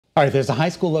All right, there's a high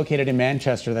school located in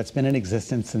Manchester that's been in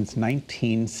existence since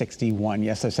 1961.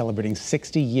 Yes, they're celebrating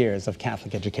 60 years of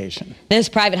Catholic education. This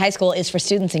private high school is for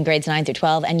students in grades 9 through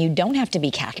 12, and you don't have to be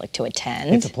Catholic to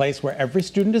attend. It's a place where every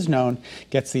student is known,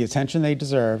 gets the attention they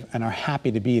deserve, and are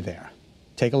happy to be there.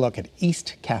 Take a look at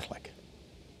East Catholic.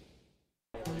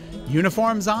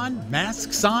 Uniforms on,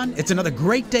 masks on. It's another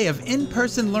great day of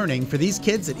in-person learning for these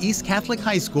kids at East Catholic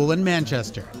High School in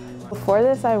Manchester. Before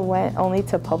this, I went only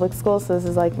to public school, so this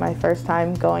is like my first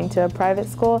time going to a private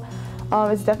school.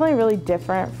 It's definitely really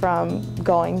different from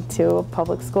going to a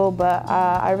public school, but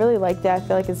I really liked it. I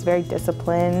feel like it's very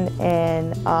disciplined,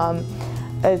 and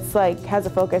it's like has a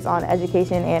focus on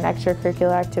education and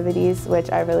extracurricular activities, which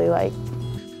I really like.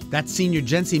 That's senior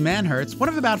Jency Manhertz, one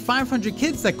of about 500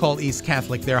 kids that call East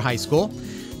Catholic their high school.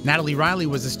 Natalie Riley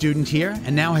was a student here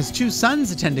and now has 2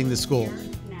 sons attending the school.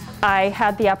 I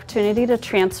had the opportunity to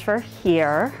transfer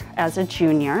here as a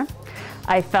junior.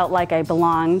 I felt like I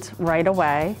belonged right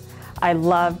away. I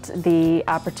loved the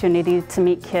opportunity to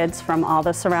meet kids from all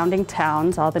the surrounding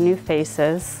towns, all the new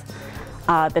faces.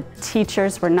 The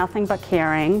teachers were nothing but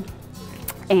caring,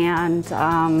 and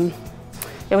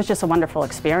it was just a wonderful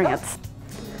experience.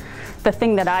 The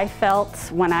thing that I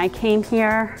felt when I came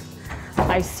here,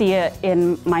 I see it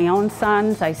in my own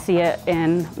sons, I see it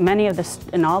in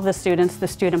all the students, the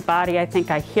student body. I think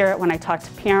I hear it when I talk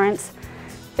to parents,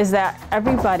 is that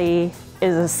everybody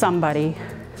is a somebody.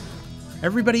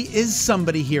 Everybody is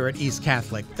somebody here at East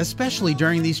Catholic, especially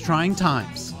during these trying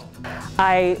times.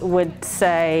 I would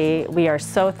say we are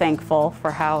so thankful for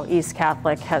how East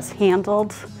Catholic has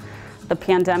handled the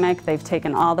pandemic. They've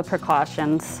taken all the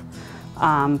precautions.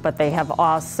 But they have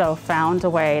also found a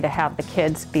way to have the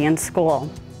kids be in school.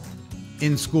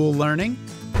 In school learning?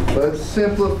 Let's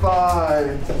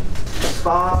simplify.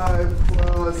 5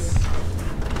 plus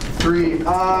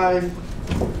 3i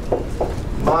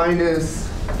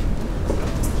minus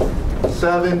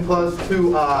 7 plus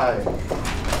 2i.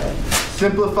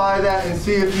 Simplify that and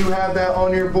see if you have that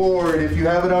on your board. If you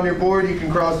have it on your board, you can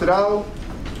cross it out.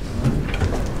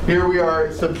 Here we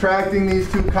are subtracting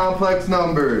these 2 complex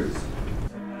numbers.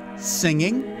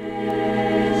 Singing.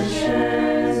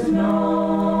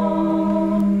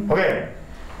 Okay,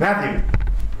 Matthew,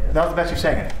 that was the best you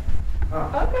sang it. Oh,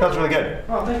 okay. That was really good.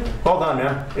 Oh, thank you. Well done,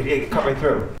 man. It cut right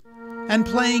through. And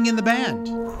playing in the band.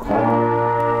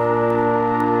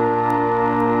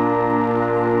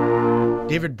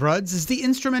 David Brudds is the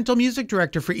instrumental music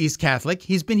director for East Catholic.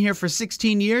 He's been here for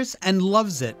 16 years and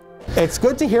loves it. It's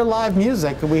good to hear live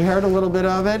music. We heard a little bit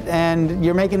of it, and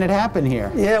you're making it happen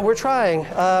here. Yeah, we're trying.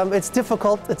 It's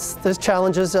difficult. There's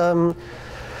challenges.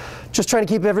 Just trying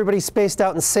to keep everybody spaced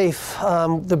out and safe.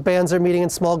 The bands are meeting in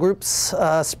small groups,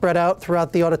 spread out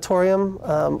throughout the auditorium.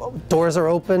 Doors are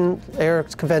open, air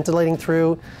ventilating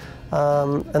through,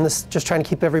 and this just trying to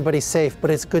keep everybody safe.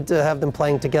 But it's good to have them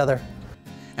playing together.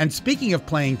 And speaking of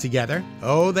playing together,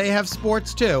 oh, they have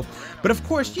sports too. But of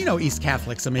course, you know East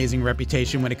Catholic's amazing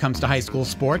reputation when it comes to high school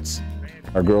sports.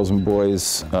 Our girls and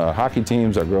boys hockey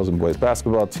teams, our girls and boys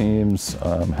basketball teams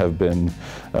have been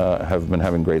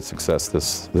having great success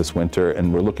this winter,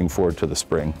 and we're looking forward to the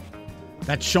spring.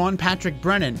 That's Sean Patrick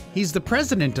Brennan. He's the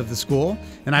president of the school,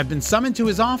 and I've been summoned to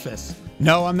his office.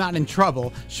 No, I'm not in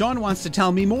trouble. Sean wants to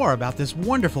tell me more about this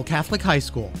wonderful Catholic high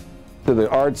school. The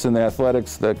arts and the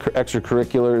athletics, the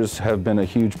extracurriculars have been a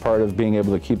huge part of being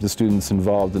able to keep the students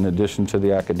involved in addition to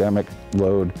the academic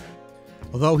load.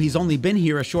 Although he's only been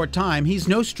here a short time, he's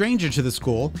no stranger to the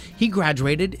school. He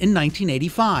graduated in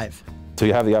 1985. So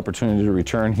you have the opportunity to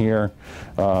return here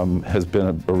has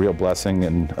been a real blessing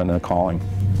and a calling.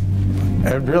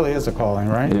 It really is a calling,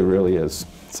 right? It really is.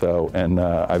 So, and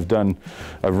I've run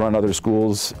other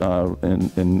schools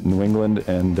in New England,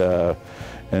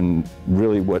 and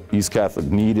really what East Catholic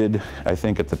needed, I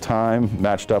think at the time,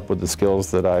 matched up with the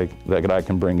skills that I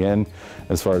can bring in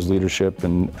as far as leadership,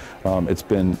 and it's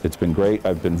been great.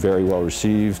 I've been very well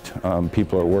received.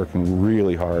 People are working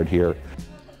really hard here.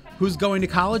 Who's going to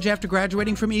college after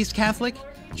graduating from East Catholic?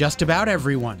 Just about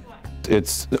everyone.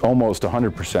 It's almost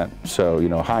 100%, so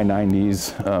high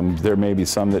 90s. There may be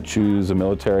some that choose a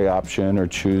military option or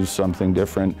choose something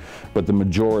different, but the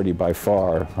majority by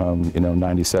far,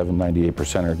 97,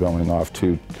 98% are going off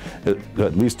to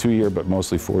at least 2-year, but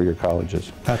mostly 4-year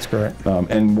colleges. That's great.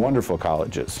 And wonderful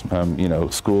colleges,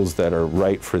 schools that are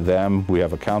right for them. We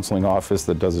have a counseling office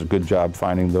that does a good job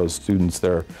finding those students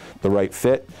the right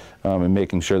fit and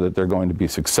making sure that they're going to be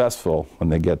successful when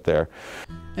they get there.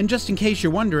 And just in case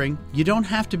you're wondering, you don't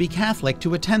have to be Catholic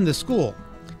to attend the school.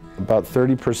 About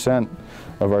 30%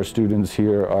 of our students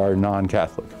here are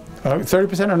non-Catholic.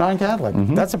 30% are non-Catholic.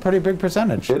 That's a pretty big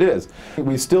percentage. It is.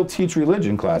 We still teach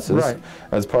religion classes Right.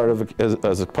 as part of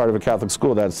a Catholic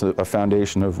school. That's a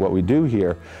foundation of what we do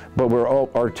here. But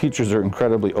our teachers are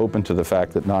incredibly open to the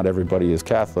fact that not everybody is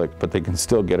Catholic, but they can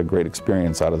still get a great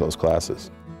experience out of those classes.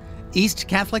 East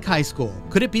Catholic High School.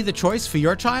 Could it be the choice for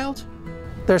your child?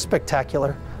 They're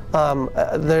spectacular.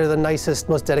 They're the nicest,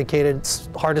 most dedicated,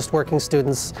 hardest working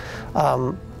students.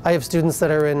 I have students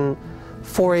that are in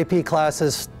 4 AP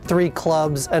classes, 3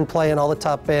 clubs, and play in all the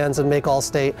top bands and make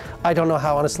All-State. I don't know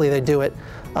how honestly they do it.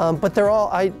 But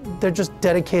they're just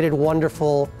dedicated,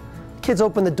 wonderful. Kids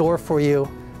open the door for you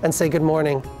and say good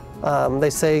morning. They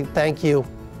say thank you,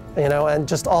 and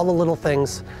just all the little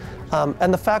things.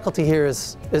 And the faculty here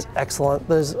is excellent.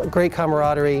 There's great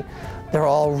camaraderie. They're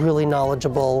all really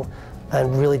knowledgeable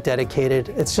and really dedicated.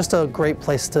 It's just a great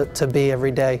place to be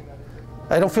every day.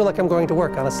 I don't feel like I'm going to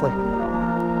work, honestly.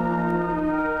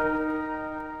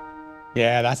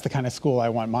 Yeah, that's the kind of school I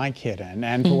want my kid in.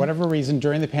 And for whatever reason,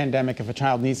 during the pandemic, if a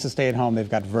child needs to stay at home, they've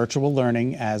got virtual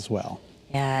learning as well.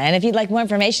 Yeah, and if you'd like more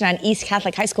information on East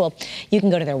Catholic High School, you can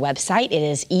go to their website. It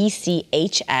is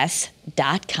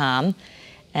echs.com.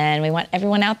 And we want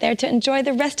everyone out there to enjoy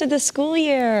the rest of the school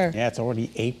year. Yeah, it's already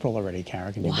April already,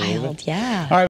 Kara. Can you believe it? Wild, yeah. All right.